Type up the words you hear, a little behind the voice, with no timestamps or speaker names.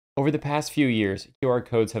Over the past few years, QR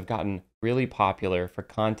codes have gotten really popular for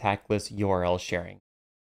contactless URL sharing.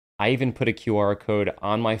 I even put a QR code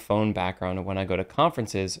on my phone background when I go to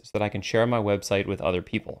conferences so that I can share my website with other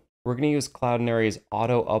people. We're going to use Cloudinary's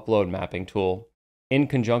auto upload mapping tool in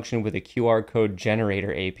conjunction with a QR code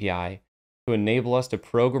generator API to enable us to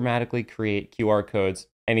programmatically create QR codes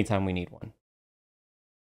anytime we need one.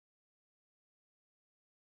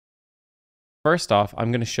 First off,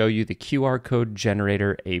 I'm going to show you the QR code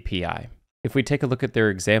generator API. If we take a look at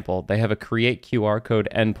their example, they have a create QR code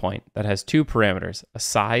endpoint that has two parameters, a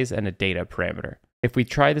size and a data parameter. If we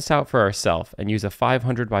try this out for ourselves and use a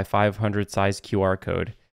 500 by 500 size QR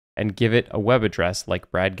code and give it a web address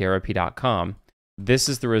like bradgarropy.com, this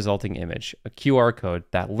is the resulting image, a QR code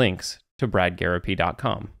that links to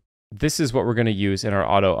bradgarropy.com. This is what we're going to use in our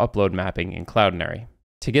auto upload mapping in Cloudinary.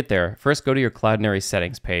 To get there, first go to your Cloudinary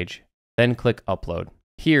settings page, then click Upload.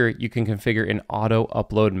 Here, you can configure an auto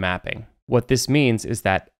upload mapping. What this means is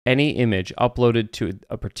that any image uploaded to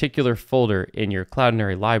a particular folder in your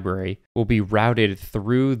Cloudinary library will be routed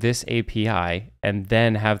through this API and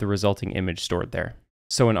then have the resulting image stored there.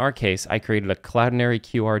 So in our case, I created a Cloudinary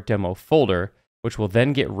QR demo folder, which will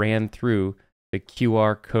then get ran through the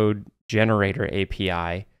QR code generator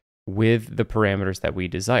API with the parameters that we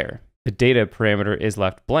desire. The data parameter is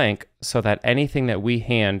left blank so that anything that we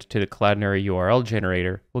hand to the Cloudinary URL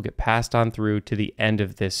generator will get passed on through to the end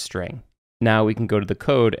of this string. Now we can go to the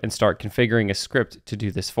code and start configuring a script to do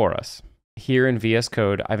this for us. Here in VS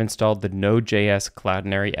Code, I've installed the nodejs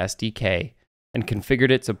Cloudinary SDK and configured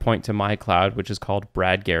it to point to my cloud, which is called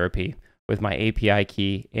Brad Garropy, with my API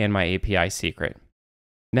key and my API secret.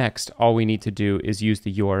 Next, all we need to do is use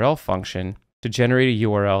the URL function to generate a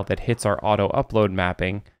URL that hits our auto upload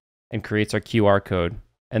mapping and creates our QR code,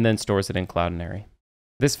 and then stores it in Cloudinary.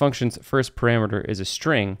 This function's first parameter is a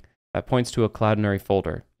string that points to a Cloudinary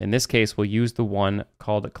folder. In this case, we'll use the one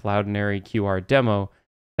called Cloudinary QR demo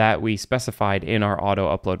that we specified in our auto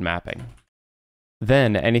upload mapping.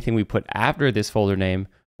 Then anything we put after this folder name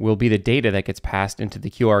will be the data that gets passed into the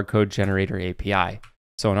QR code generator API.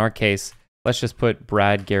 So in our case, let's just put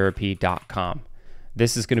bradgarropy.com.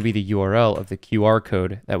 This is going to be the URL of the QR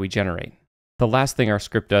code that we generate. The last thing our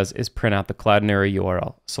script does is print out the Cloudinary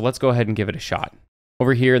URL. So let's go ahead and give it a shot.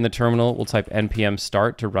 Over here in the terminal, we'll type npm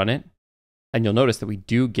start to run it, and you'll notice that we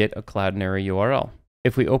do get a Cloudinary URL.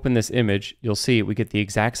 If we open this image, you'll see we get the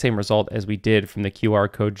exact same result as we did from the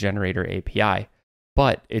QR code generator API,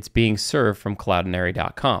 but it's being served from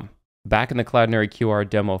cloudinary.com. Back in the Cloudinary QR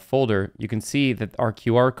demo folder, you can see that our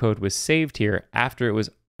QR code was saved here after it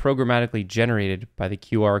was programmatically generated by the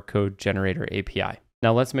QR code generator API.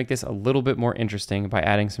 Now let's make this a little bit more interesting by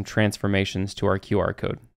adding some transformations to our QR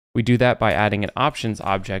code. We do that by adding an options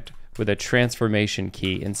object with a transformation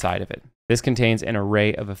key inside of it. This contains an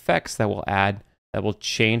array of effects that will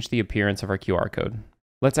change the appearance of our QR code.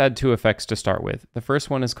 Let's add two effects to start with. The first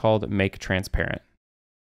one is called Make Transparent.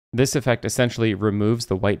 This effect essentially removes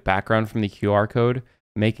the white background from the QR code,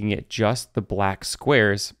 making it just the black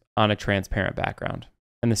squares on a transparent background.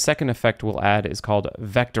 And the second effect we'll add is called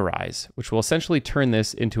Vectorize, which will essentially turn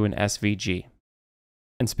this into an SVG.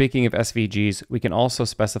 And speaking of SVGs, we can also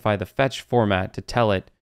specify the fetch format to tell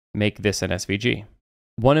it, make this an SVG.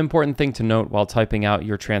 One important thing to note while typing out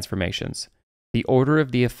your transformations: the order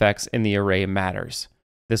of the effects in the array matters.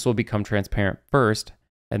 This will become transparent first,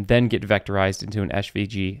 and then get vectorized into an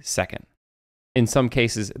SVG second. In some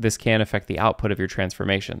cases, this can affect the output of your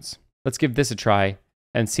transformations. Let's give this a try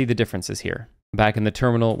and see the differences here. Back in the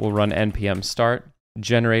terminal, we'll run npm start,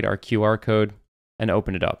 generate our QR code, and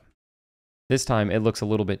open it up. This time, it looks a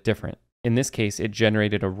little bit different. In this case, it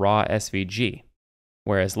generated a raw SVG,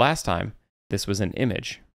 whereas last time, this was an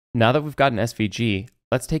image. Now that we've got an SVG,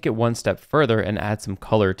 let's take it one step further and add some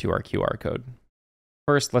color to our QR code.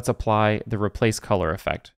 First, let's apply the replace color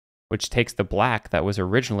effect, which takes the black that was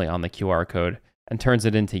originally on the QR code and turns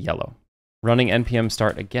it into yellow. Running npm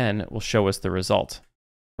start again will show us the result,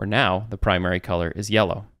 where now the primary color is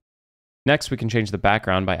yellow. Next, we can change the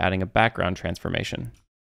background by adding a background transformation.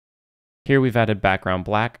 Here we've added background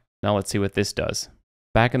black. Now let's see what this does.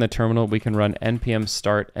 Back in the terminal, we can run npm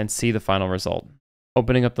start and see the final result.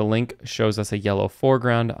 Opening up the link shows us a yellow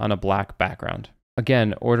foreground on a black background.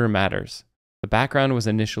 Again, order matters. The background was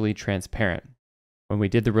initially transparent. When we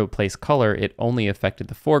did the replace color, it only affected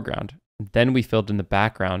the foreground. Then we filled in the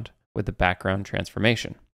background with the background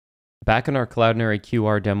transformation. Back in our Cloudinary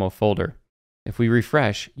QR demo folder, if we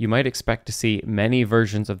refresh, you might expect to see many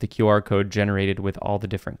versions of the QR code generated with all the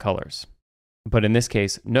different colors. But in this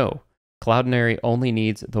case, no. Cloudinary only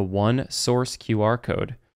needs the one source QR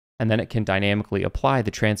code, and then it can dynamically apply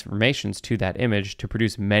the transformations to that image to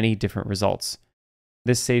produce many different results.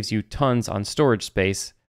 This saves you tons on storage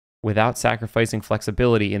space without sacrificing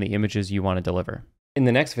flexibility in the images you want to deliver. In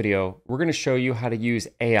the next video, we're going to show you how to use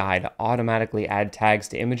AI to automatically add tags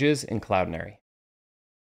to images in Cloudinary.